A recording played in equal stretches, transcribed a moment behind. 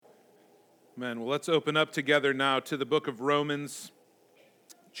Amen. Well, let's open up together now to the book of Romans,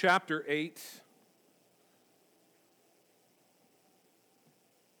 chapter 8.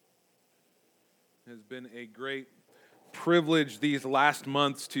 It has been a great privilege these last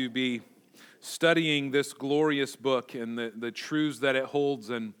months to be studying this glorious book and the truths that it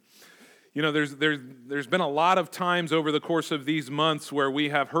holds. And you know, there's been a lot of times over the course of these months where we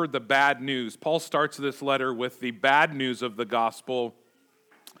have heard the bad news. Paul starts this letter with the bad news of the gospel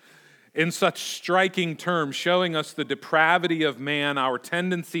in such striking terms, showing us the depravity of man, our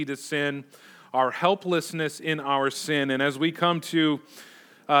tendency to sin, our helplessness in our sin. And as we come to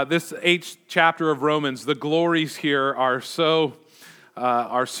this 8th chapter of Romans, the glories here are so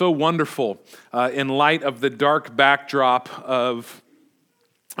wonderful in light of the dark backdrop of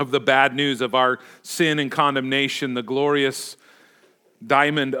the bad news of our sin and condemnation. The glorious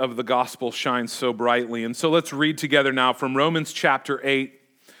diamond of the gospel shines so brightly. And so let's read together now from Romans chapter 8,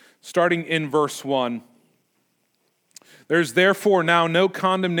 starting in verse 1. There's therefore now no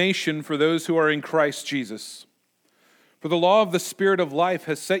condemnation for those who are in Christ Jesus. For the law of the Spirit of life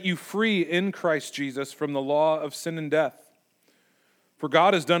has set you free in Christ Jesus from the law of sin and death. For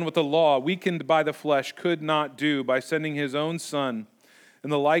God has done what the law, weakened by the flesh, could not do by sending his own Son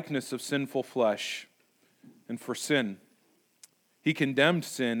in the likeness of sinful flesh. And for sin, he condemned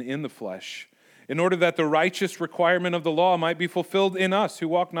sin in the flesh, in order that the righteous requirement of the law might be fulfilled in us who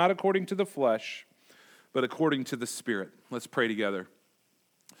walk not according to the flesh, but according to the Spirit. Let's pray together.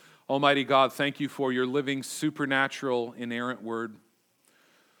 Almighty God, thank you for your living, supernatural, inerrant word.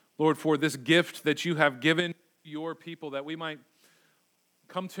 Lord, for this gift that you have given your people, that we might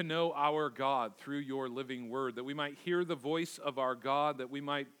come to know our God through your living word, that we might hear the voice of our God, that we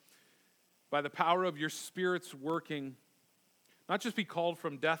might, by the power of your Spirit's working, not just be called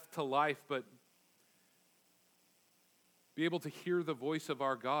from death to life, but be able to hear the voice of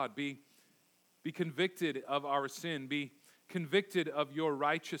our God, be convicted of our sin, be convicted of your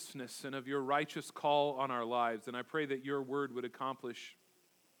righteousness and of your righteous call on our lives. And I pray that your word would accomplish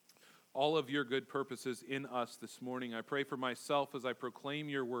all of your good purposes in us this morning. I pray for myself as I proclaim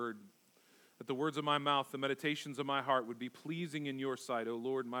your word, that the words of my mouth, the meditations of my heart would be pleasing in your sight, O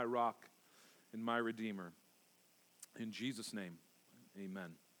Lord, my rock and my redeemer. In Jesus' name,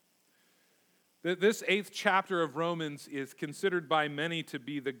 amen. This 8th chapter of Romans is considered by many to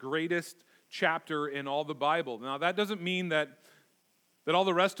be the greatest chapter in all the Bible. Now, that doesn't mean that all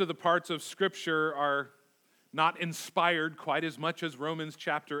the rest of the parts of Scripture are not inspired quite as much as Romans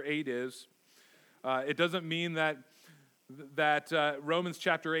chapter 8 is. It doesn't mean that Romans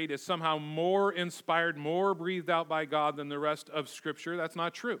chapter 8 is somehow more inspired, more breathed out by God than the rest of Scripture. That's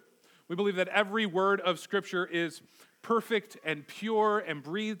not true. We believe that every word of Scripture is perfect and pure and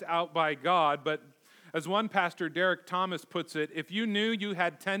breathed out by God. But as one pastor, Derek Thomas, puts it, if you knew you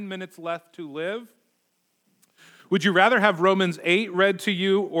had 10 minutes left to live, would you rather have Romans 8 read to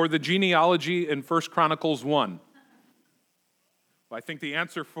you or the genealogy in 1 Chronicles 1? Well, I think the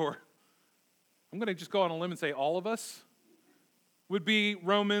answer I'm going to just go on a limb and say all of us, would be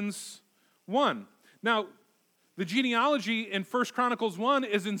Romans 1. Now, the genealogy in 1 Chronicles 1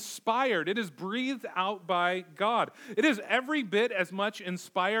 is inspired. It is breathed out by God. It is every bit as much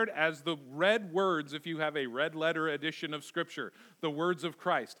inspired as the red words, if you have a red letter edition of Scripture, the words of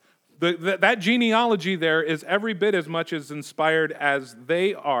Christ. That genealogy there is every bit as much as inspired as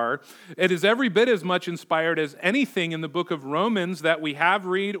they are. It is every bit as much inspired as anything in the book of Romans that we have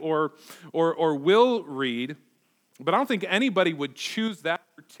read or will read. But I don't think anybody would choose that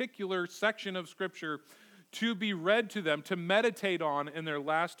particular section of Scripture to be read to them, to meditate on in their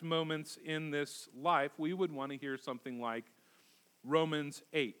last moments in this life. We would want to hear something like Romans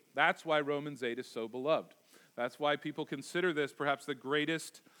 8. That's why Romans 8 is so beloved. That's why people consider this perhaps the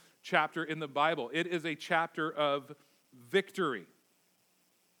greatest chapter in the Bible. It is a chapter of victory.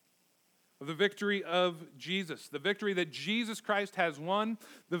 Of the victory of Jesus. The victory that Jesus Christ has won.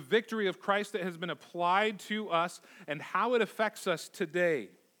 The victory of Christ that has been applied to us and how it affects us today,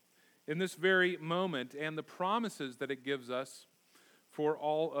 in this very moment, and the promises that it gives us for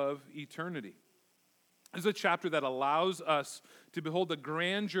all of eternity. This is a chapter that allows us to behold the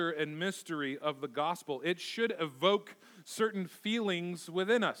grandeur and mystery of the gospel. It should evoke certain feelings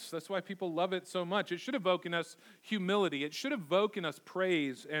within us. That's why people love it so much. It should evoke in us humility. It should evoke in us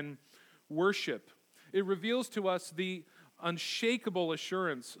praise and worship. It reveals to us the unshakable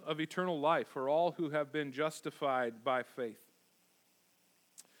assurance of eternal life for all who have been justified by faith.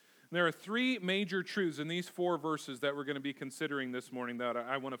 There are three major truths in these 4 verses that we're going to be considering this morning that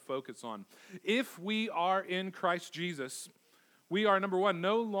I want to focus on. If we are in Christ Jesus, we are, number one,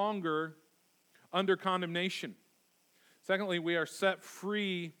 no longer under condemnation. Secondly, we are set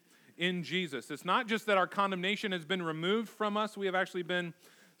free in Jesus. It's not just that our condemnation has been removed from us, we have actually been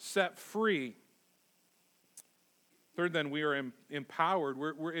set free. Third, then, we are empowered.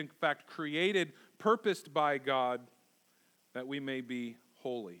 We're in fact created, purposed by God that we may be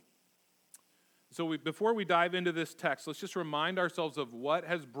holy. So before we dive into this text, let's just remind ourselves of what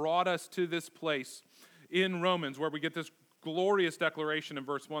has brought us to this place in Romans, where we get this glorious declaration in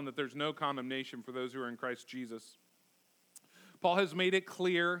verse 1 that there's no condemnation for those who are in Christ Jesus. Paul has made it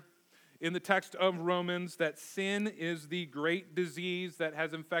clear in the text of Romans that sin is the great disease that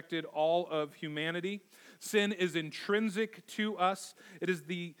has infected all of humanity. Sin is intrinsic to us. It is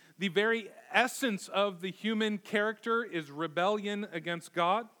the very essence of the human character is rebellion against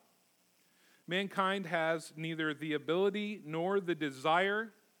God. Mankind has neither the ability nor the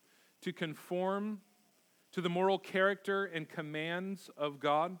desire to conform to the moral character and commands of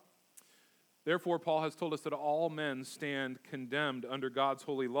God. Therefore, Paul has told us that all men stand condemned under God's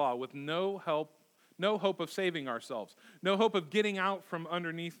holy law with no hope of saving ourselves, no hope of getting out from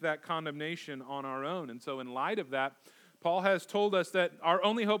underneath that condemnation on our own. And so in light of that, Paul has told us that our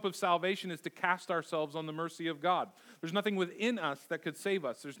only hope of salvation is to cast ourselves on the mercy of God. There's nothing within us that could save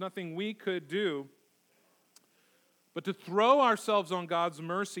us. There's nothing we could do but to throw ourselves on God's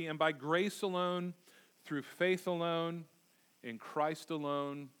mercy, and by grace alone, through faith alone, in Christ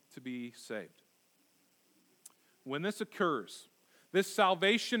alone, to be saved. When this occurs, this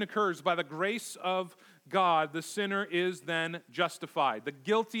salvation occurs by the grace of God, the sinner is then justified. The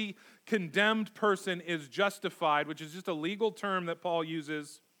guilty, condemned person is justified, which is just a legal term that Paul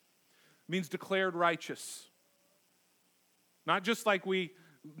uses. It means declared righteous. Not just like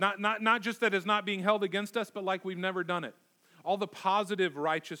not just that it's not being held against us, but like we've never done it. All the positive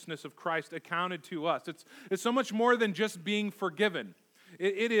righteousness of Christ accounted to us. It's so much more than just being forgiven.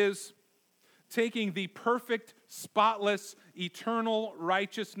 It is taking the perfect, spotless, eternal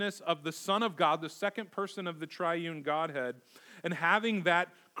righteousness of the Son of God, the second person of the triune Godhead, and having that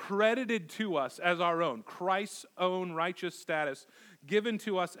credited to us as our own, Christ's own righteous status given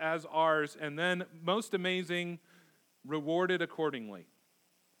to us as ours, and then, most amazing, rewarded accordingly.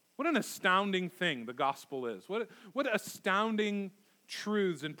 What an astounding thing the gospel is. What astounding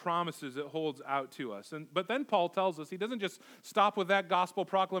truths and promises it holds out to us. But then Paul tells us he doesn't just stop with that gospel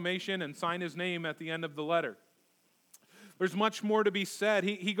proclamation and sign his name at the end of the letter. There's much more to be said.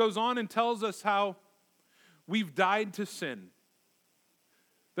 He goes on and tells us how we've died to sin,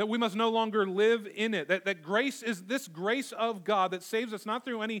 that we must no longer live in it, that grace is this grace of God that saves us not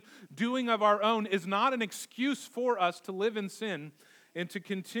through any doing of our own is not an excuse for us to live in sin and to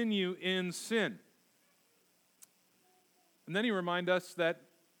continue in sin. And then he reminds us that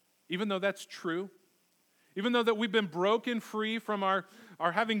even though that's true, even though that we've been broken free from our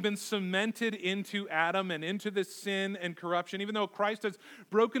having been cemented into Adam and into this sin and corruption, even though Christ has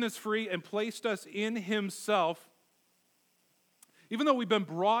broken us free and placed us in himself, even though we've been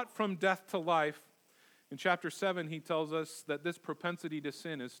brought from death to life, in chapter 7 he tells us that this propensity to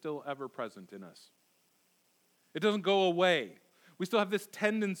sin is still ever present in us. It doesn't go away. We still have this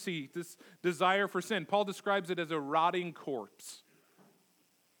tendency, this desire for sin. Paul describes it as a rotting corpse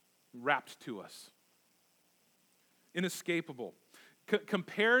wrapped to us. Inescapable.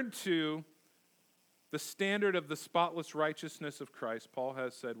 Compared to the standard of the spotless righteousness of Christ, Paul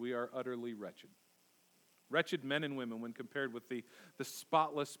has said we are utterly wretched. Wretched men and women when compared with the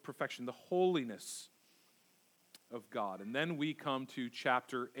spotless perfection, the holiness of God. And then we come to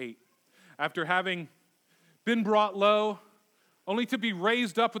chapter 8. After having been brought low, only to be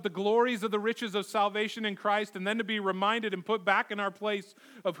raised up with the glories of the riches of salvation in Christ, and then to be reminded and put back in our place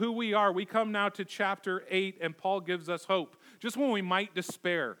of who we are. We come now to chapter 8, and Paul gives us hope. Just when we might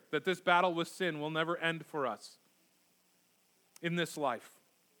despair that this battle with sin will never end for us in this life.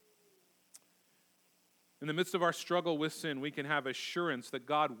 In the midst of our struggle with sin, we can have assurance that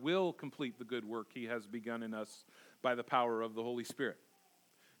God will complete the good work he has begun in us by the power of the Holy Spirit.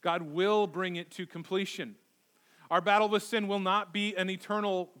 God will bring it to completion. Our battle with sin will not be an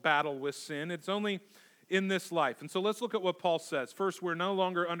eternal battle with sin. It's only in this life. And so let's look at what Paul says. First, we're no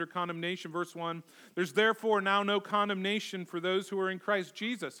longer under condemnation. Verse 1, there's therefore now no condemnation for those who are in Christ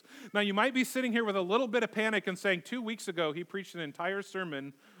Jesus. Now, you might be sitting here with a little bit of panic and saying, 2 weeks ago, he preached an entire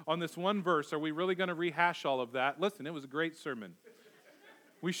sermon on this one verse. Are we really going to rehash all of that? Listen, it was a great sermon.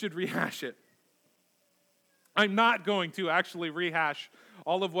 We should rehash it. I'm not going to actually rehash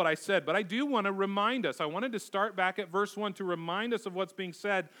all of what I said, but I do want to remind us. I wanted to start back at verse 1 to remind us of what's being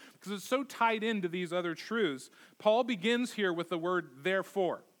said because it's so tied into these other truths. Paul begins here with the word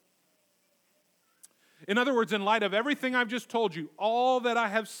therefore. In other words, in light of everything I've just told you, all that I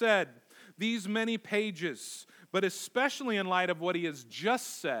have said, these many pages, but especially in light of what he has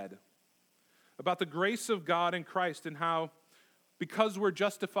just said, about the grace of God in Christ and how, because we're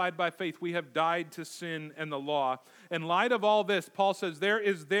justified by faith, we have died to sin and the law. In light of all this, Paul says, there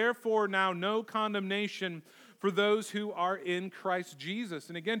is therefore now no condemnation for those who are in Christ Jesus.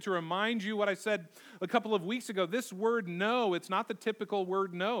 And again, to remind you what I said a couple of weeks ago, this word no, it's not the typical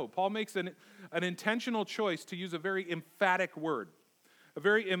word no. Paul makes an intentional choice to use a very emphatic word. A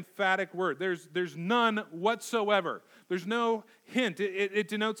very emphatic word. There's none whatsoever. There's no hint. It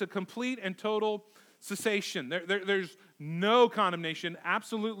denotes a complete and total cessation. There's no condemnation,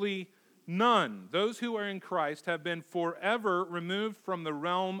 absolutely none. Those who are in Christ have been forever removed from the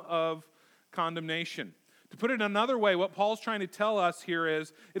realm of condemnation. To put it another way, what Paul's trying to tell us here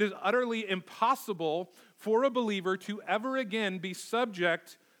is it is utterly impossible for a believer to ever again be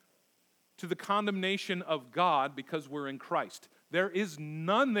subject to the condemnation of God because we're in Christ. There is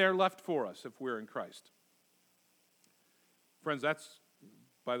none there left for us if we're in Christ. Friends, that's,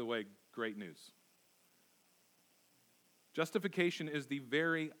 by the way, great news. Justification is the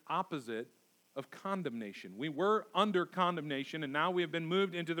very opposite of condemnation. We were under condemnation, and now we have been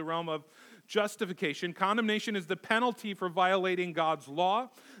moved into the realm of justification. Condemnation is the penalty for violating God's law.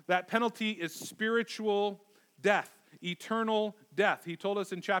 That penalty is spiritual death, eternal death. He told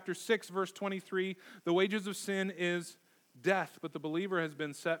us in chapter 6, verse 23, the wages of sin is death, but the believer has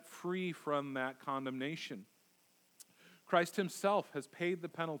been set free from that condemnation. Christ himself has paid the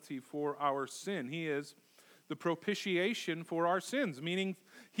penalty for our sin. He is the propitiation for our sins, meaning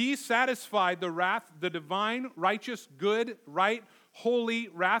he satisfied the wrath, the divine, righteous, good, right, holy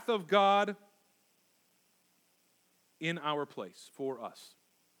wrath of God in our place for us.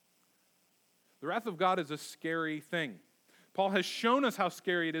 The wrath of God is a scary thing. Paul has shown us how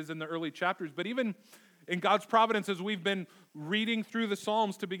scary it is in the early chapters, but even in God's providence, as we've been reading through the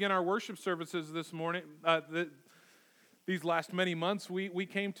Psalms to begin our worship services this morning, these last many months, we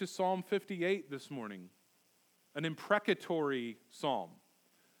came to Psalm 58 this morning. An imprecatory psalm.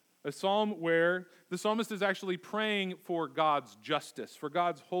 A psalm where the psalmist is actually praying for God's justice, for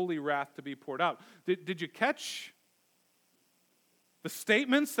God's holy wrath to be poured out. Did you catch the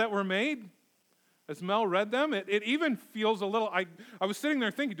statements that were made as Mel read them? It even feels a little, I was sitting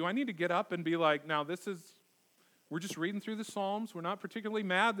there thinking, do I need to get up and be like, now we're just reading through the Psalms. We're not particularly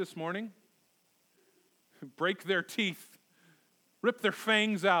mad this morning. Break their teeth. Rip their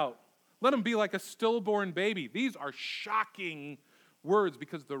fangs out. Let them be like a stillborn baby. These are shocking words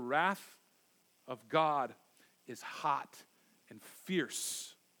because the wrath of God is hot and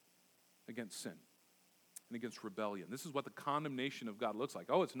fierce against sin and against rebellion. This is what the condemnation of God looks like.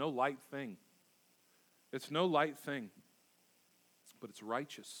 Oh, it's no light thing. It's no light thing, but it's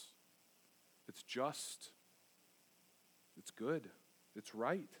righteous. It's just. It's good. It's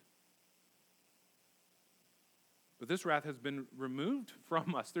right. But this wrath has been removed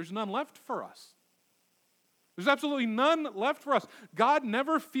from us. There's none left for us. There's absolutely none left for us. God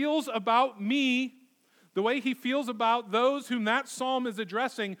never feels about me the way he feels about those whom that psalm is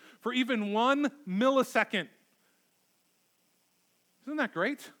addressing for even 1 millisecond. Isn't that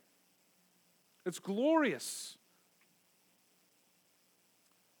great? It's glorious.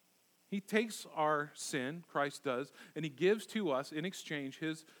 He takes our sin, Christ does, and he gives to us in exchange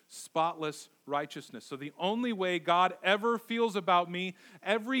his spotless righteousness. So the only way God ever feels about me,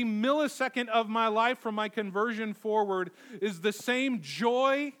 every millisecond of my life from my conversion forward, is the same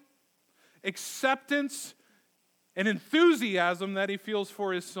joy, acceptance, and enthusiasm that he feels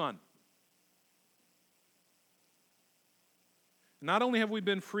for his Son. Not only have we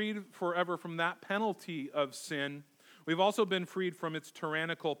been freed forever from that penalty of sin, we've also been freed from its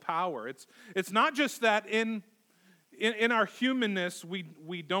tyrannical power. It's not just that in our humanness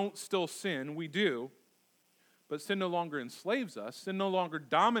we don't still sin, we do, but sin no longer enslaves us. Sin no longer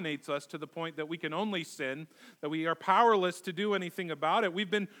dominates us to the point that we can only sin, that we are powerless to do anything about it.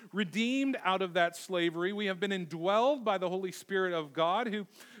 We've been redeemed out of that slavery. We have been indwelled by the Holy Spirit of God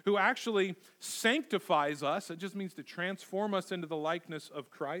who actually sanctifies us. It just means to transform us into the likeness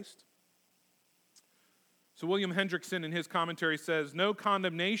of Christ. So William Hendrickson in his commentary says, no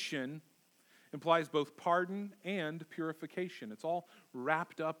condemnation implies both pardon and purification. It's all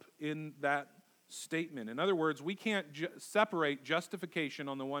wrapped up in that statement. In other words, we can't separate justification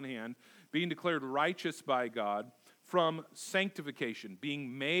on the one hand, being declared righteous by God, from sanctification,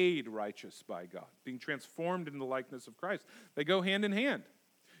 being made righteous by God, being transformed into the likeness of Christ. They go hand in hand.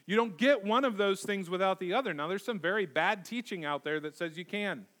 You don't get one of those things without the other. Now, there's some very bad teaching out there that says you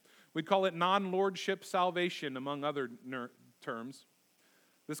can. We'd call it non-lordship salvation, among other terms.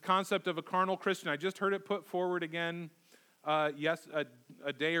 This concept of a carnal Christian, I just heard it put forward again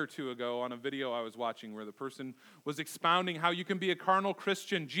a day or two ago on a video I was watching where the person was expounding how you can be a carnal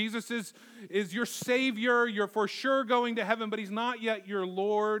Christian. Jesus is your Savior. You're for sure going to heaven, but He's not yet your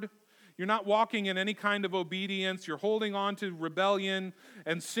Lord. You're not walking in any kind of obedience. You're holding on to rebellion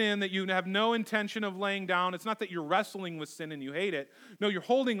and sin that you have no intention of laying down. It's not that you're wrestling with sin and you hate it. No, you're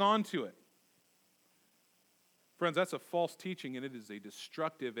holding on to it. Friends, that's a false teaching, and it is a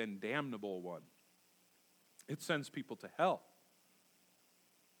destructive and damnable one. It sends people to hell.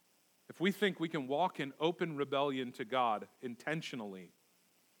 If we think we can walk in open rebellion to God intentionally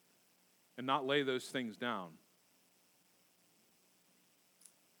and not lay those things down,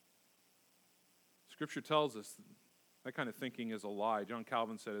 Scripture tells us that kind of thinking is a lie. John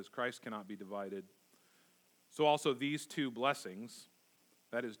Calvin said, as Christ cannot be divided, so also these two blessings,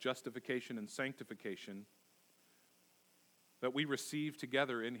 that is justification and sanctification, that we receive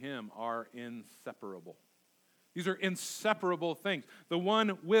together in Him are inseparable. These are inseparable things. The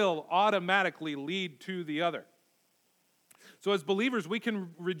one will automatically lead to the other. So as believers, we can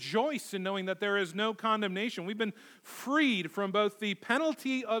rejoice in knowing that there is no condemnation. We've been freed from both the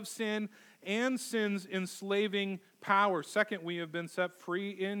penalty of sin and sin's enslaving power. Second, we have been set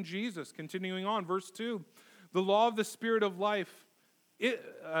free in Jesus. Continuing on, verse 2, the law of the Spirit of life,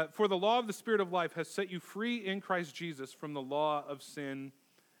 for the law of the Spirit of life has set you free in Christ Jesus from the law of sin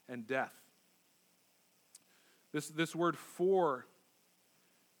and death. This word "for"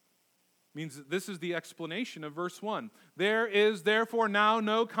 means that this is the explanation of verse 1. There is therefore now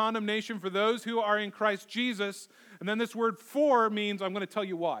no condemnation for those who are in Christ Jesus. And then this word "for" means I'm going to tell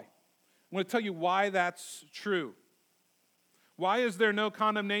you why. I'm going to tell you why that's true. Why is there no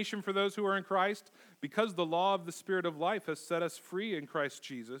condemnation for those who are in Christ? Because the law of the Spirit of life has set us free in Christ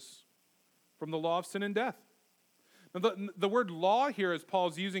Jesus from the law of sin and death. Now, the word law here, as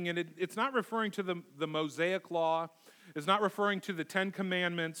Paul's using it, it's not referring to the Mosaic law. It's not referring to the Ten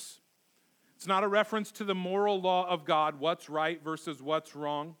Commandments. It's not a reference to the moral law of God, what's right versus what's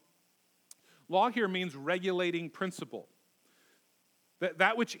wrong. Law here means regulating principle.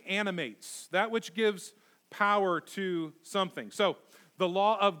 That which animates, that which gives power to something. So the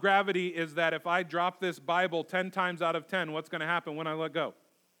law of gravity is that if I drop this Bible 10 times out of 10, what's going to happen when I let go?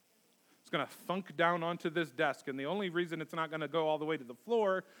 It's going to thunk down onto this desk, and the only reason it's not going to go all the way to the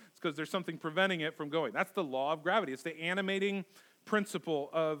floor is because there's something preventing it from going. That's the law of gravity. It's the animating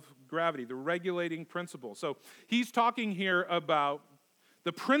principle of gravity, the regulating principle. So he's talking here about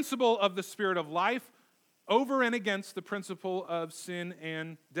the principle of the Spirit of life over and against the principle of sin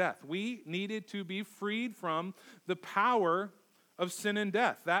and death. We needed to be freed from the power of sin and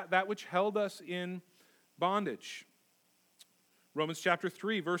death, that which held us in bondage. Romans chapter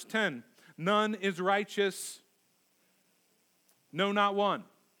 3, verse 10, none is righteous, no, not one.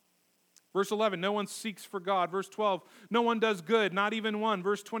 Verse 11, no one seeks for God. Verse 12, no one does good, not even one.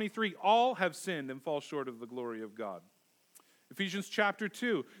 Verse 23, all have sinned and fall short of the glory of God. Ephesians chapter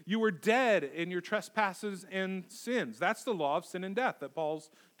 2, you were dead in your trespasses and sins. That's the law of sin and death that Paul's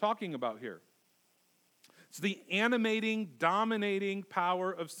talking about here. It's the animating, dominating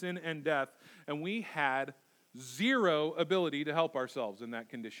power of sin and death, and we had zero ability to help ourselves in that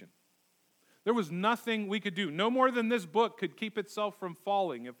condition. There was nothing we could do. No more than this book could keep itself from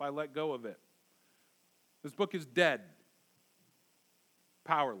falling if I let go of it. This book is dead,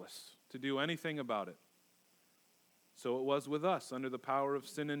 powerless to do anything about it. So it was with us under the power of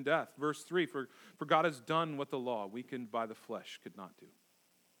sin and death. Verse 3, for God has done what the law, weakened by the flesh, could not do.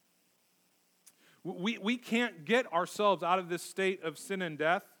 We can't get ourselves out of this state of sin and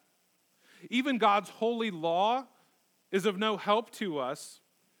death. Even God's holy law is of no help to us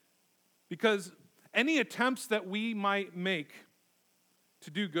because any attempts that we might make to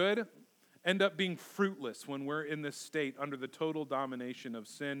do good end up being fruitless when we're in this state under the total domination of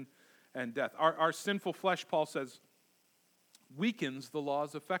sin and death. Our sinful flesh, Paul says, weakens the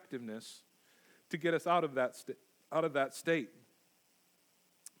law's effectiveness to get us out of that state.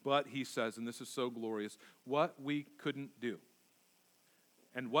 But he says, and this is so glorious, what we couldn't do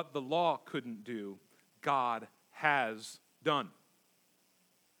and what the law couldn't do, God has done.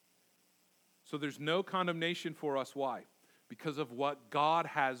 So there's no condemnation for us. Why? Because of what God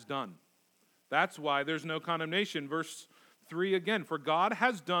has done. That's why there's no condemnation. Verse 3 again, for God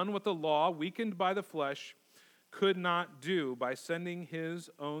has done what the law, weakened by the flesh, could not do by sending his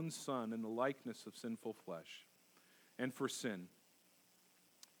own Son in the likeness of sinful flesh. And for sin,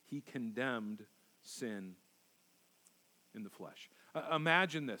 he condemned sin in the flesh.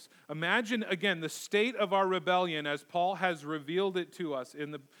 Imagine this. Imagine, again, the state of our rebellion as Paul has revealed it to us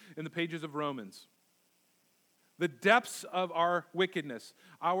in the pages of Romans. The depths of our wickedness,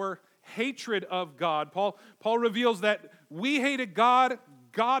 our hatred of God. Paul reveals that we hated God,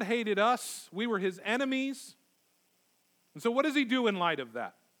 God hated us, we were his enemies. And so what does he do in light of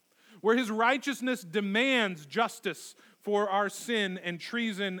that? Where his righteousness demands justice for our sin and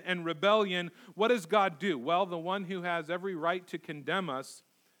treason and rebellion, what does God do? Well, the one who has every right to condemn us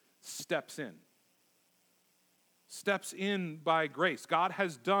steps in. Steps in by grace. God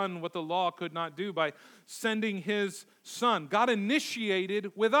has done what the law could not do by sending his Son. God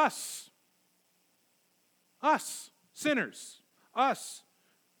initiated with us. Us, sinners. Us,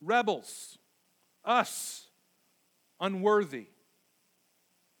 rebels. Us, unworthy.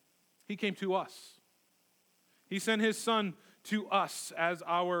 He came to us. He sent his Son to us as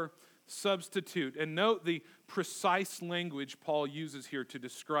our substitute. And note the precise language Paul uses here to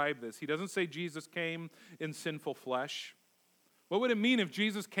describe this. He doesn't say Jesus came in sinful flesh. What would it mean if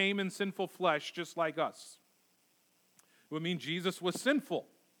Jesus came in sinful flesh just like us? It would mean Jesus was sinful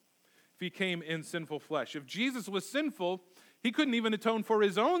if he came in sinful flesh. If Jesus was sinful, he couldn't even atone for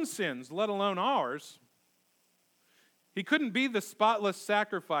his own sins, let alone ours. He couldn't be the spotless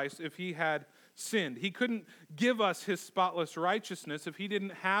sacrifice if he had sinned. He couldn't give us his spotless righteousness if he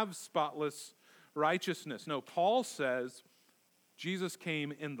didn't have spotless righteousness. No, Paul says Jesus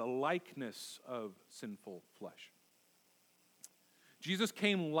came in the likeness of sinful flesh. Jesus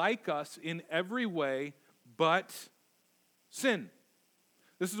came like us in every way but sin.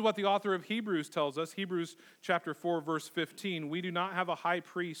 This is what the author of Hebrews tells us. Hebrews chapter 4, verse 15. We do not have a high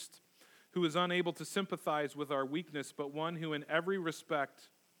priest who is unable to sympathize with our weakness, but one who in every respect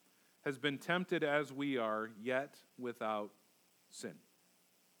has been tempted as we are, yet without sin.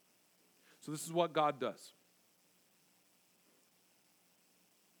 So this is what God does.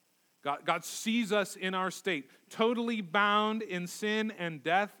 God sees us in our state, totally bound in sin and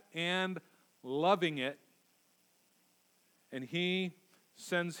death and loving it, and he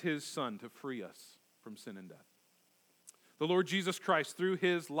sends his Son to free us from sin and death. The Lord Jesus Christ, through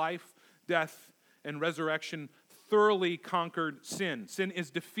his life, death, and resurrection, thoroughly conquered sin. Sin is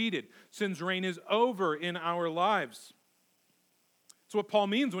defeated. Sin's reign is over in our lives. That's what Paul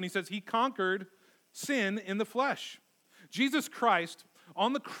means when he says he conquered sin in the flesh. Jesus Christ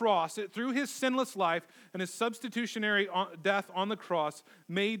on the cross, through his sinless life and his substitutionary death on the cross,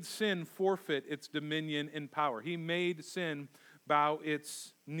 made sin forfeit its dominion and power. He made sin bow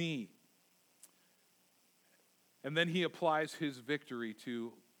its knee. And then he applies his victory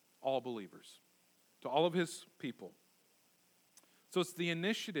to all believers, to all of his people. So it's the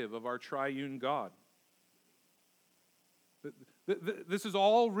initiative of our triune God. This is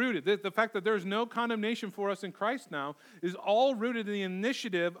all rooted. The fact that there's no condemnation for us in Christ now is all rooted in the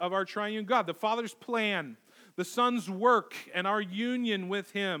initiative of our triune God. The Father's plan, the Son's work, and our union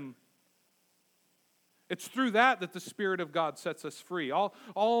with him. It's through that the Spirit of God sets us free.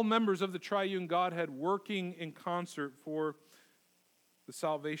 All members of the triune Godhead working in concert for the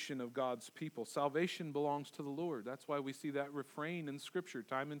salvation of God's people. Salvation belongs to the Lord. That's why we see that refrain in Scripture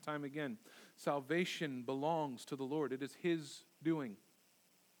time and time again. Salvation belongs to the Lord. It is his doing.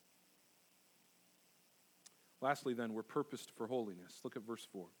 Lastly, then, we're purposed for holiness. Look at verse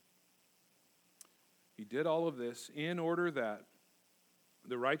 4. He did all of this in order that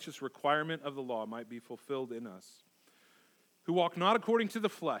the righteous requirement of the law might be fulfilled in us, who walk not according to the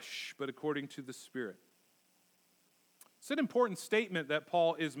flesh, but according to the Spirit. It's an important statement that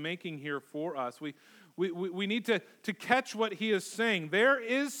Paul is making here for us. We need to catch what he is saying. There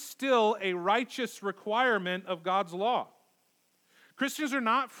is still a righteous requirement of God's law. Christians are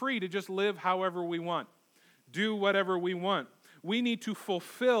not free to just live however we want, do whatever we want. We need to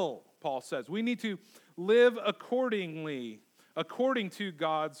fulfill, Paul says. We need to live according to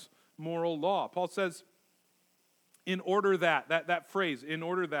God's moral law. Paul says, in order that phrase, in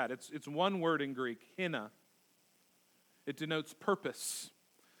order that, it's one word in Greek, hina. It denotes purpose.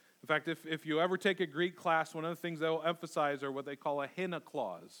 In fact, if you ever take a Greek class, one of the things they will emphasize are what they call a hina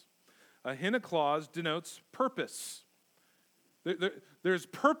clause. A hina clause denotes purpose. There's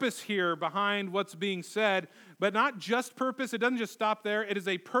purpose here behind what's being said, but not just purpose. It doesn't just stop there. It is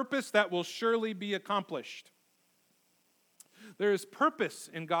a purpose that will surely be accomplished. There is purpose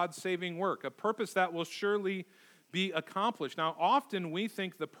in God's saving work, a purpose that will surely be accomplished. Now, often we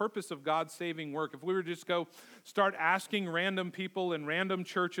think the purpose of God's saving work, if we were to just go start asking random people in random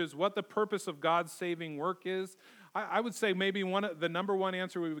churches what the purpose of God's saving work is, I would say maybe the number one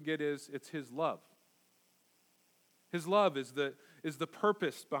answer we would get is it's his love. His love is the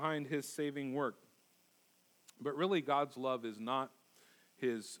purpose behind his saving work. But really, God's love is not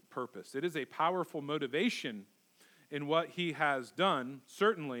his purpose. It is a powerful motivation in what he has done,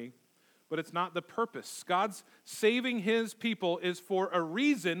 certainly, but it's not the purpose. God's saving his people is for a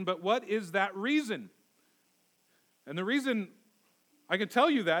reason, but what is that reason? And the reason I can tell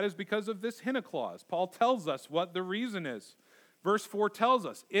you that is because of this hina clause. Paul tells us what the reason is. Verse 4 tells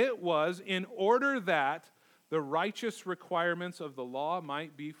us, it was in order that the righteous requirements of the law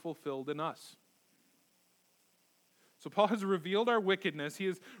might be fulfilled in us. So Paul has revealed our wickedness. He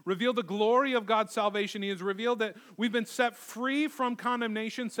has revealed the glory of God's salvation. He has revealed that we've been set free from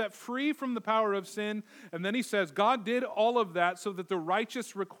condemnation, set free from the power of sin. And then he says, God did all of that so that the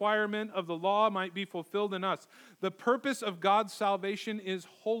righteous requirement of the law might be fulfilled in us. The purpose of God's salvation is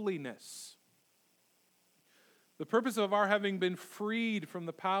holiness. The purpose of our having been freed from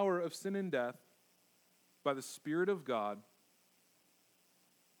the power of sin and death by the Spirit of God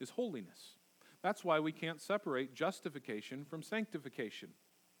is holiness. That's why we can't separate justification from sanctification.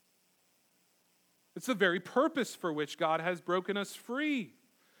 It's the very purpose for which God has broken us free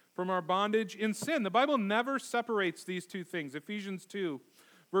from our bondage in sin. The Bible never separates these two things. Ephesians 2,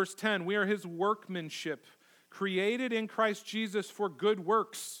 verse 10, we are his workmanship, created in Christ Jesus for good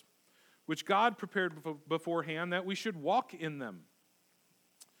works, which God prepared beforehand that we should walk in them.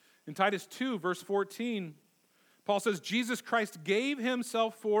 In Titus 2, verse 14, Paul says, Jesus Christ gave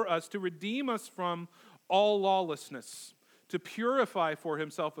himself for us to redeem us from all lawlessness, to purify for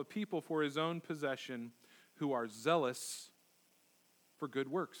himself a people for his own possession who are zealous for good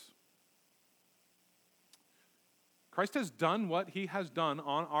works. Christ has done what he has done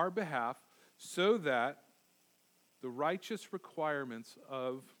on our behalf so that the righteous requirements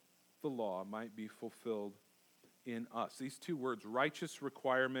of the law might be fulfilled in us. These two words, righteous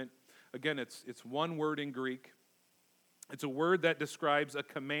requirement, again, it's one word in Greek. It's a word that describes a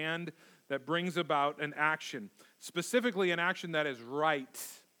command that brings about an action, specifically an action that is right,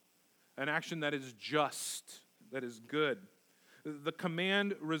 an action that is just, that is good. The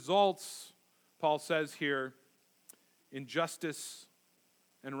command results, Paul says here, in justice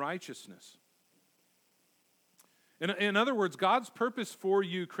and righteousness. In other words, God's purpose for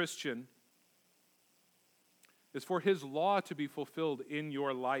you, Christian, is for his law to be fulfilled in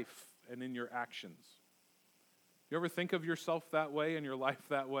your life and in your actions. You ever think of yourself that way and your life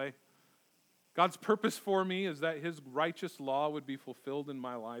that way? God's purpose for me is that his righteous law would be fulfilled in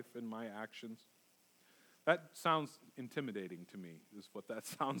my life and my actions. That sounds intimidating to me, is what that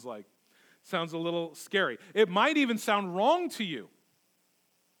sounds like. Sounds a little scary. It might even sound wrong to you.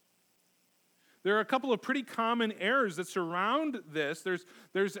 There are a couple of pretty common errors that surround this.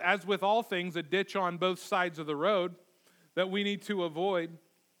 There's, as with all things, a ditch on both sides of the road that we need to avoid.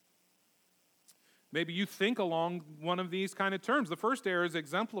 Maybe you think along one of these kind of terms. The first error is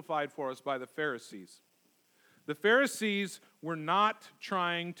exemplified for us by the Pharisees. The Pharisees were not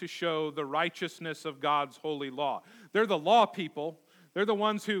trying to show the righteousness of God's holy law. They're the law people. They're the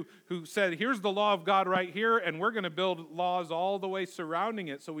ones who said, here's the law of God right here, and we're going to build laws all the way surrounding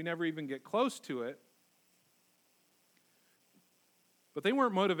it so we never even get close to it. But they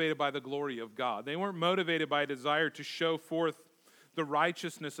weren't motivated by the glory of God. They weren't motivated by a desire to show forth the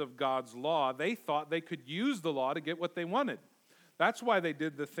righteousness of God's law. They thought they could use the law to get what they wanted. That's why they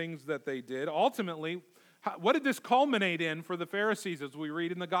did the things that they did. Ultimately, what did this culminate in for the Pharisees as we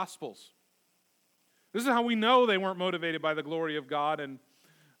read in the Gospels? This is how we know they weren't motivated by the glory of God and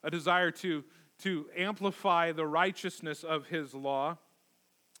a desire to amplify the righteousness of his law.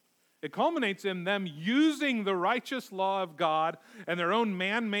 It culminates in them using the righteous law of God and their own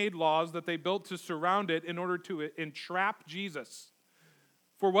man-made laws that they built to surround it in order to entrap Jesus.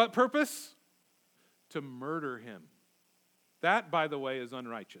 For what purpose? To murder him. That, by the way, is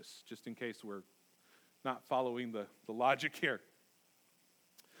unrighteous, just in case we're not following the logic here.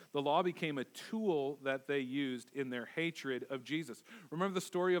 The law became a tool that they used in their hatred of Jesus. Remember the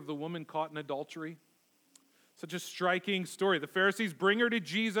story of the woman caught in adultery? Such a striking story. The Pharisees bring her to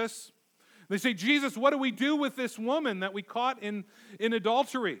Jesus. They say, Jesus, what do we do with this woman that we caught in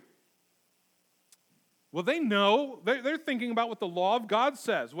adultery? Well, they know. They're thinking about what the law of God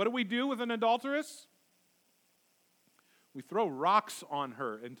says. What do we do with an adulteress? We throw rocks on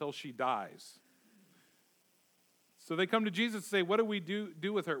her until she dies. So they come to Jesus and say, what do we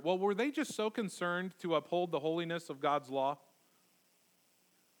do with her? Well, were they just so concerned to uphold the holiness of God's law?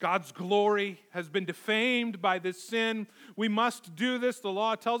 God's glory has been defamed by this sin. We must do this. The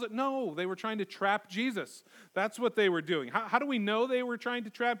law tells it. No, they were trying to trap Jesus. That's what they were doing. How do we know they were trying to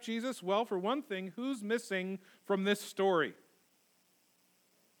trap Jesus? Well, for one thing, who's missing from this story?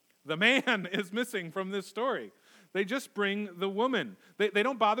 The man is missing from this story. They just bring the woman. They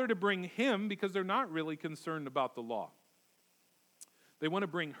don't bother to bring him because they're not really concerned about the law. They want to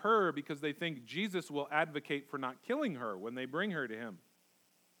bring her because they think Jesus will advocate for not killing her when they bring her to him.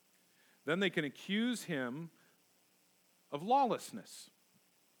 then they can accuse him of lawlessness.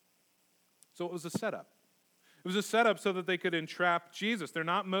 So it was a setup. It was a setup so that they could entrap Jesus. They're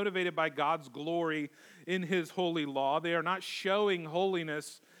not motivated by God's glory in his holy law. They are not showing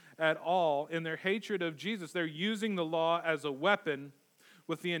holiness at all. In their hatred of Jesus, they're using the law as a weapon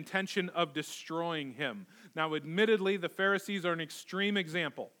with the intention of destroying him. Now, admittedly, the Pharisees are an extreme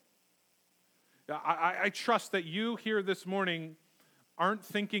example. I trust that you here this morning aren't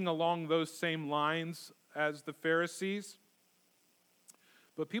thinking along those same lines as the Pharisees.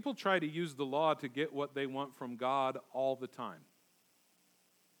 But people try to use the law to get what they want from God all the time.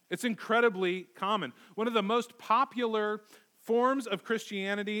 It's incredibly common. One of the most popular forms of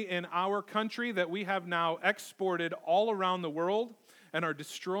Christianity in our country that we have now exported all around the world and are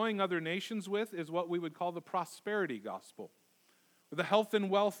destroying other nations with is what we would call the prosperity gospel, or the health and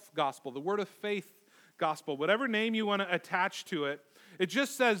wealth gospel, the word of faith gospel, whatever name you want to attach to it. It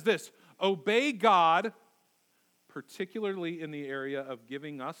just says this: obey God, particularly in the area of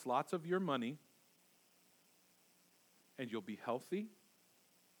giving us lots of your money, and you'll be healthy,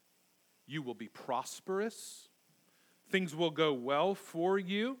 you will be prosperous, things will go well for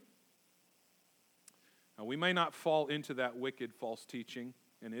you. Now, we may not fall into that wicked false teaching,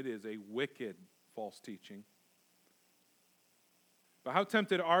 and it is a wicked false teaching. But how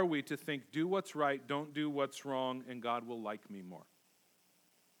tempted are we to think, do what's right, don't do what's wrong, and God will like me more?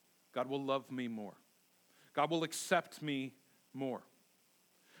 God will love me more. God will accept me more.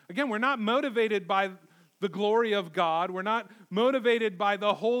 Again, we're not motivated by the glory of God. We're not motivated by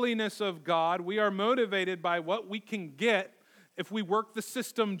the holiness of God. We are motivated by what we can get if we work the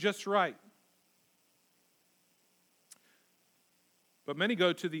system just right. But many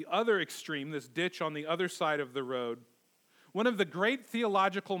go to the other extreme, this ditch on the other side of the road. One of the great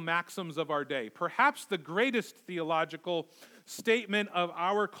theological maxims of our day, perhaps the greatest theological statement of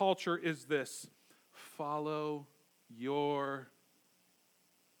our culture, is this: follow your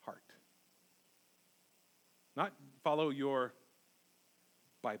heart. Not follow your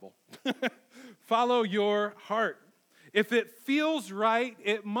Bible. Follow your heart. If it feels right,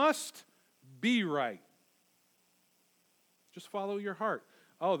 it must be right. Just follow your heart.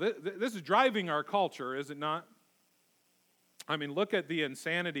 Oh, this is driving our culture, is it not? I mean, look at the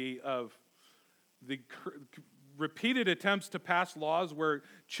insanity of the repeated attempts to pass laws where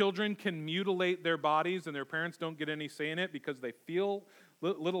children can mutilate their bodies and their parents don't get any say in it because they feel,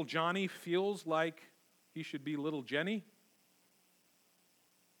 little Johnny feels like he should be little Jenny.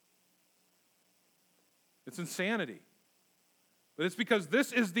 It's insanity. But it's because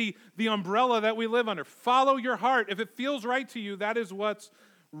this is the umbrella that we live under. Follow your heart. If it feels right to you, that is what's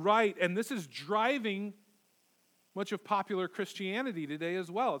right. And this is driving much of popular Christianity today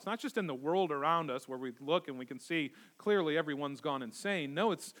as well. It's not just in the world around us where we look and we can see clearly everyone's gone insane.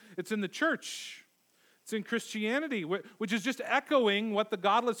 No, it's in the church. It's in Christianity, which is just echoing what the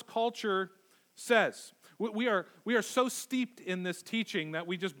godless culture says. We are so steeped in this teaching that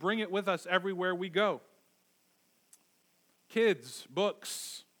we just bring it with us everywhere we go. Kids,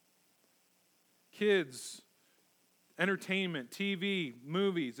 books, entertainment, TV,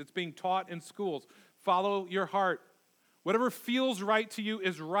 movies. It's being taught in schools. Follow your heart. Whatever feels right to you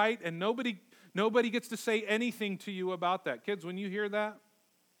is right, and nobody gets to say anything to you about that. Kids, when you hear that,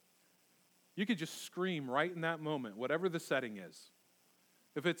 you could just scream right in that moment, whatever the setting is.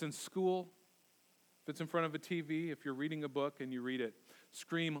 If it's in school, if it's in front of a TV, if you're reading a book and you read it,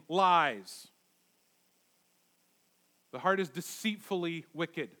 scream lies. The heart is deceitfully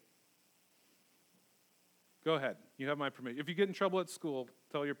wicked. Go ahead. You have my permission. If you get in trouble at school,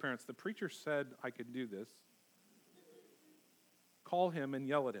 tell your parents, the preacher said I could do this. Call him and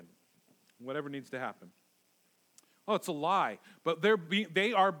yell at him. Whatever needs to happen. Oh, it's a lie. But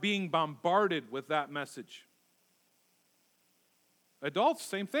they are being bombarded with that message. Adults,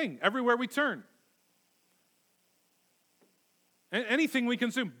 same thing. Everywhere we turn. Anything we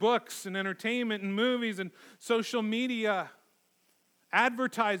consume, books and entertainment and movies and social media,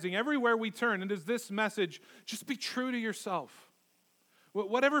 advertising, everywhere we turn, it is this message: just be true to yourself.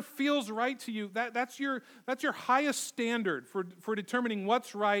 Whatever feels right to you, that's your highest standard for determining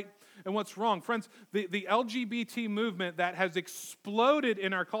what's right and what's wrong. Friends, the LGBT movement that has exploded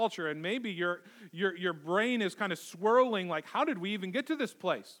in our culture, and maybe your brain is kind of swirling like, how did we even get to this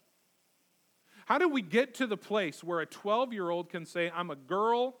place? How did we get to the place where a 12-year-old can say, I'm a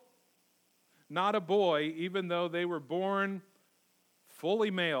girl, not a boy, even though they were born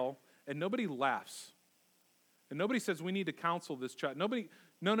fully male, and nobody laughs? And nobody says we need to counsel this child. No,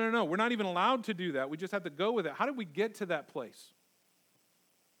 we're not even allowed to do that. We just have to go with it. How did we get to that place?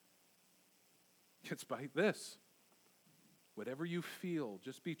 It's by this. Whatever you feel,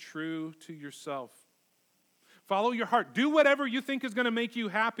 just be true to yourself. Follow your heart. Do whatever you think is going to make you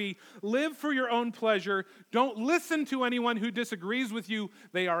happy. Live for your own pleasure. Don't listen to anyone who disagrees with you.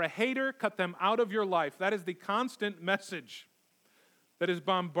 They are a hater. Cut them out of your life. That is the constant message that is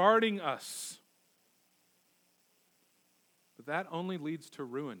bombarding us. But that only leads to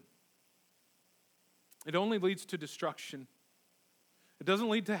ruin. It only leads to destruction. It doesn't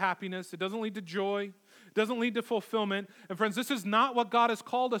lead to happiness. It doesn't lead to joy. It doesn't lead to fulfillment. And friends, this is not what God has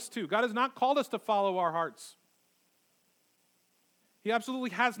called us to. God has not called us to follow our hearts. He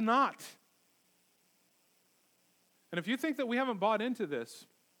absolutely has not. And if you think that we haven't bought into this,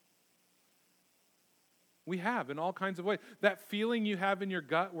 we have in all kinds of ways. That feeling you have in your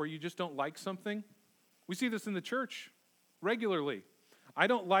gut where you just don't like something, we see this in the church regularly. I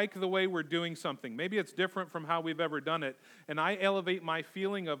don't like the way we're doing something. Maybe it's different from how we've ever done it, and I elevate my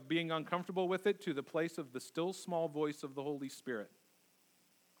feeling of being uncomfortable with it to the place of the still small voice of the Holy Spirit.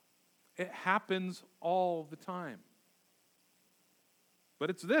 It happens all the time. But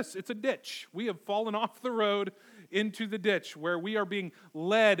it's a ditch. We have fallen off the road into the ditch where we are being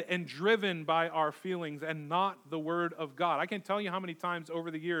led and driven by our feelings and not the Word of God. I can't tell you how many times over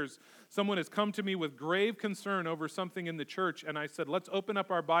the years someone has come to me with grave concern over something in the church, and I said, let's open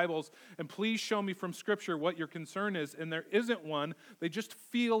up our Bibles and please show me from Scripture what your concern is. And there isn't one. They just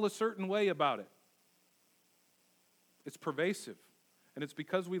feel a certain way about it. It's pervasive. And it's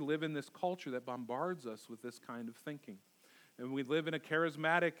because we live in this culture that bombards us with this kind of thinking. And we live in a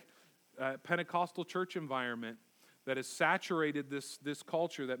charismatic Pentecostal church environment that has saturated this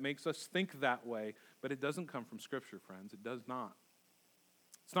culture that makes us think that way, but it doesn't come from Scripture, friends. It does not.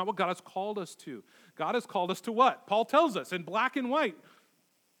 It's not what God has called us to. God has called us to what? Paul tells us in black and white,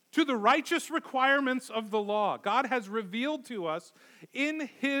 to the righteous requirements of the law. God has revealed to us in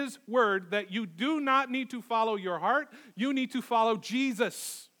His Word that you do not need to follow your heart, you need to follow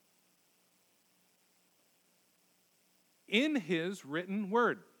Jesus. In His written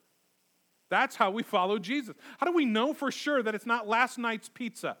Word. That's how we follow Jesus. How do we know for sure that it's not last night's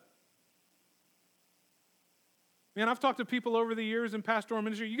pizza? Man, I've talked to people over the years in pastoral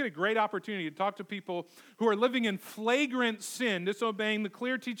ministry. You get a great opportunity to talk to people who are living in flagrant sin, disobeying the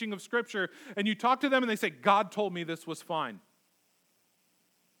clear teaching of Scripture, and you talk to them and they say, God told me this was fine.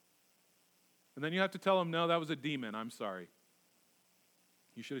 And then you have to tell them, no, that was a demon. I'm sorry.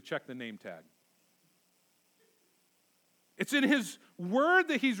 You should have checked the name tag. It's in His Word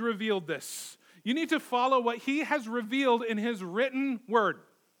that He's revealed this. You need to follow what He has revealed in His written Word.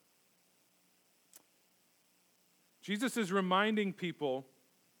 Jesus is reminding people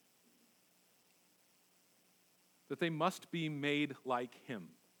that they must be made like Him.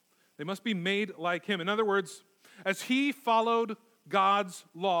 They must be made like Him. In other words, as He followed God's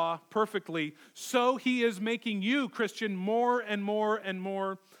law perfectly, so He is making you, Christian, more and more and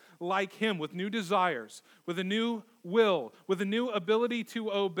more like Him, with new desires, with a new will, with a new ability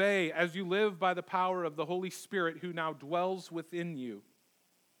to obey as you live by the power of the Holy Spirit who now dwells within you.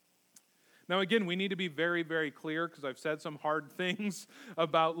 Now again, we need to be very, very clear, because I've said some hard things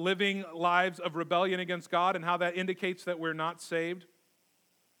about living lives of rebellion against God and how that indicates that we're not saved.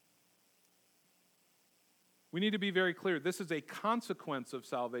 We need to be very clear. This is a consequence of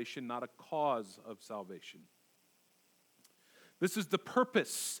salvation, not a cause of salvation. This is the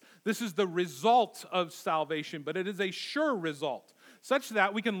purpose. This is the result of salvation, but it is a sure result, such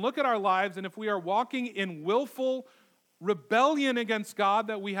that we can look at our lives, and if we are walking in willful rebellion against God,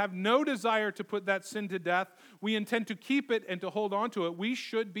 that we have no desire to put that sin to death, we intend to keep it and to hold on to it, we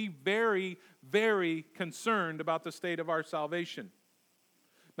should be very, very concerned about the state of our salvation.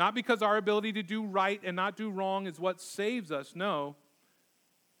 Not because our ability to do right and not do wrong is what saves us, no.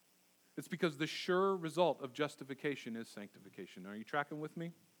 It's because the sure result of justification is sanctification. Are you tracking with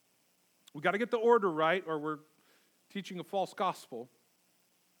me? We've got to get the order right, or we're teaching a false gospel.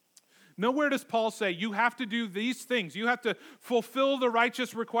 Nowhere does Paul say you have to do these things. You have to fulfill the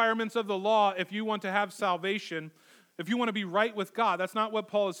righteous requirements of the law if you want to have salvation, if you want to be right with God. That's not what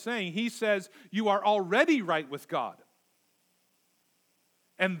Paul is saying. He says you are already right with God.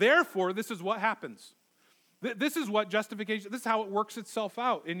 And therefore, this is what happens. This is what justification, this is how it works itself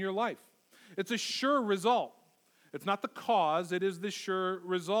out in your life. It's a sure result. It's not the cause, it is the sure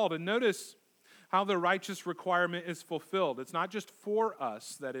result. And notice how the righteous requirement is fulfilled. It's not just for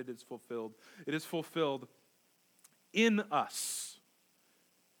us that it is fulfilled. It is fulfilled in us.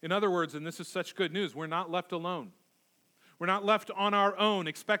 In other words, and this is such good news, we're not left alone. We're not left on our own,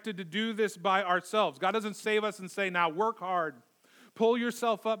 expected to do this by ourselves. God doesn't save us and say, now work hard. Pull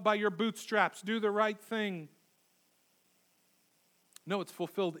yourself up by your bootstraps. Do the right thing. No, it's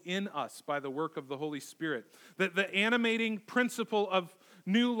fulfilled in us by the work of the Holy Spirit. The animating principle of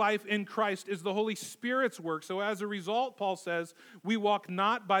new life in Christ is the Holy Spirit's work. So as a result, Paul says, we walk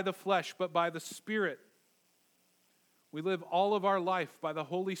not by the flesh, but by the Spirit. We live all of our life by the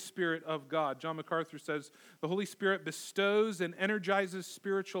Holy Spirit of God. John MacArthur says, the Holy Spirit bestows and energizes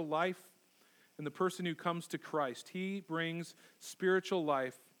spiritual life in the person who comes to Christ. He brings spiritual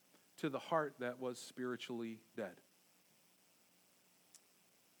life to the heart that was spiritually dead.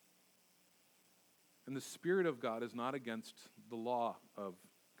 And the Spirit of God is not against the law of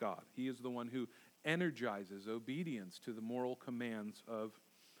God. He is the one who energizes obedience to the moral commands of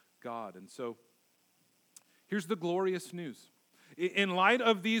God. And so, here's the glorious news. In light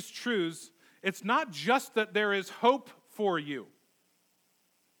of these truths, it's not just that there is hope for you.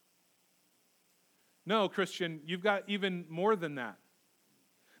 No, Christian, you've got even more than that.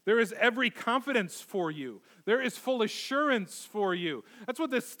 There is every confidence for you. There is full assurance for you. That's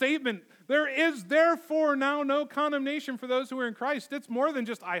what this statement, there is therefore now no condemnation for those who are in Christ. It's more than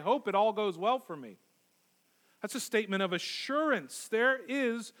just, I hope it all goes well for me. That's a statement of assurance. There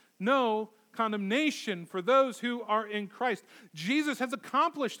is no condemnation for those who are in Christ. Jesus has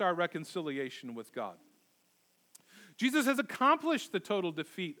accomplished our reconciliation with God. Jesus has accomplished the total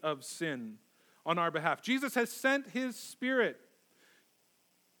defeat of sin on our behalf. Jesus has sent His Spirit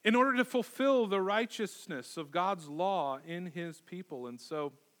in order to fulfill the righteousness of God's law in His people. And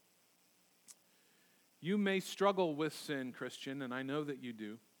so, you may struggle with sin, Christian, and I know that you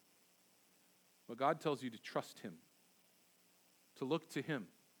do. But God tells you to trust Him, to look to Him.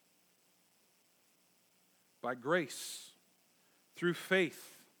 By grace, through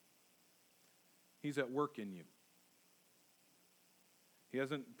faith, He's at work in you. He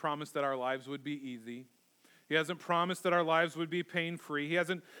hasn't promised that our lives would be easy. He hasn't promised that our lives would be pain-free. He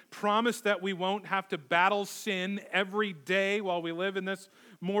hasn't promised that we won't have to battle sin every day while we live in this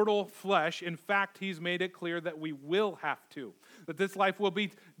mortal flesh. In fact, He's made it clear that we will have to, that this life will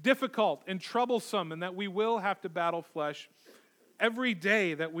be difficult and troublesome, and that we will have to battle flesh every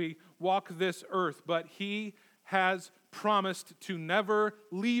day that we walk this earth. But He has promised to never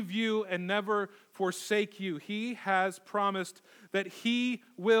leave you and never forsake you. He has promised that He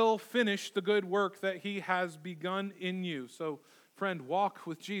will finish the good work that He has begun in you. So, friend, walk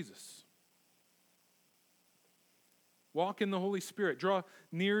with Jesus. Walk in the Holy Spirit. Draw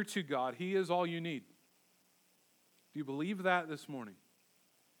near to God. He is all you need. Do you believe that this morning?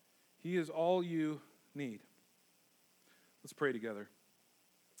 He is all you need. Let's pray together.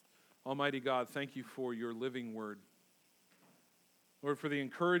 Almighty God, thank You for Your living word. Lord, for the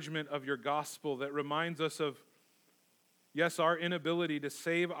encouragement of Your gospel that reminds us of, yes, our inability to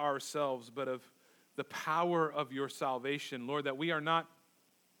save ourselves, but of the power of Your salvation. Lord, that we are not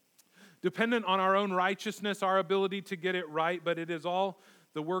dependent on our own righteousness, our ability to get it right, but it is all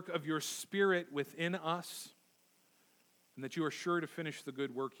the work of Your Spirit within us, and that You are sure to finish the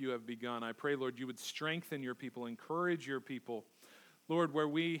good work You have begun. I pray, Lord, You would strengthen Your people, encourage Your people. Lord, where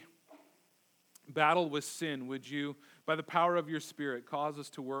we battle with sin, would You, by the power of Your Spirit, cause us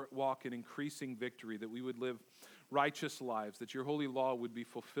to walk in increasing victory, that we would live righteous lives, that Your holy law would be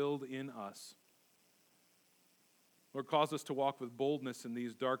fulfilled in us. Lord, cause us to walk with boldness in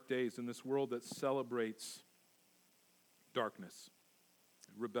these dark days, in this world that celebrates darkness,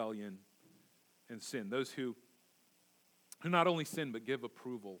 rebellion, and sin. Those who not only sin, but give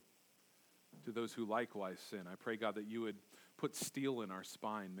approval to those who likewise sin. I pray, God, that You would put steel in our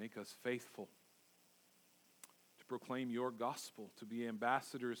spine, make us faithful to proclaim Your gospel, to be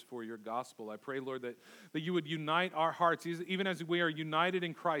ambassadors for Your gospel. I pray, Lord, that You would unite our hearts, even as we are united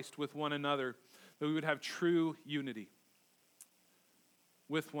in Christ with one another, that we would have true unity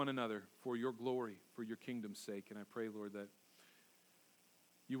with one another for Your glory, for Your kingdom's sake. And I pray, Lord, that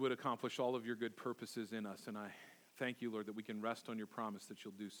You would accomplish all of Your good purposes in us. And I thank You, Lord, that we can rest on Your promise that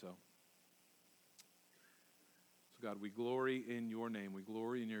You'll do so. So, God, we glory in Your name. We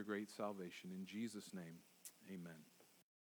glory in Your great salvation. In Jesus' name, amen.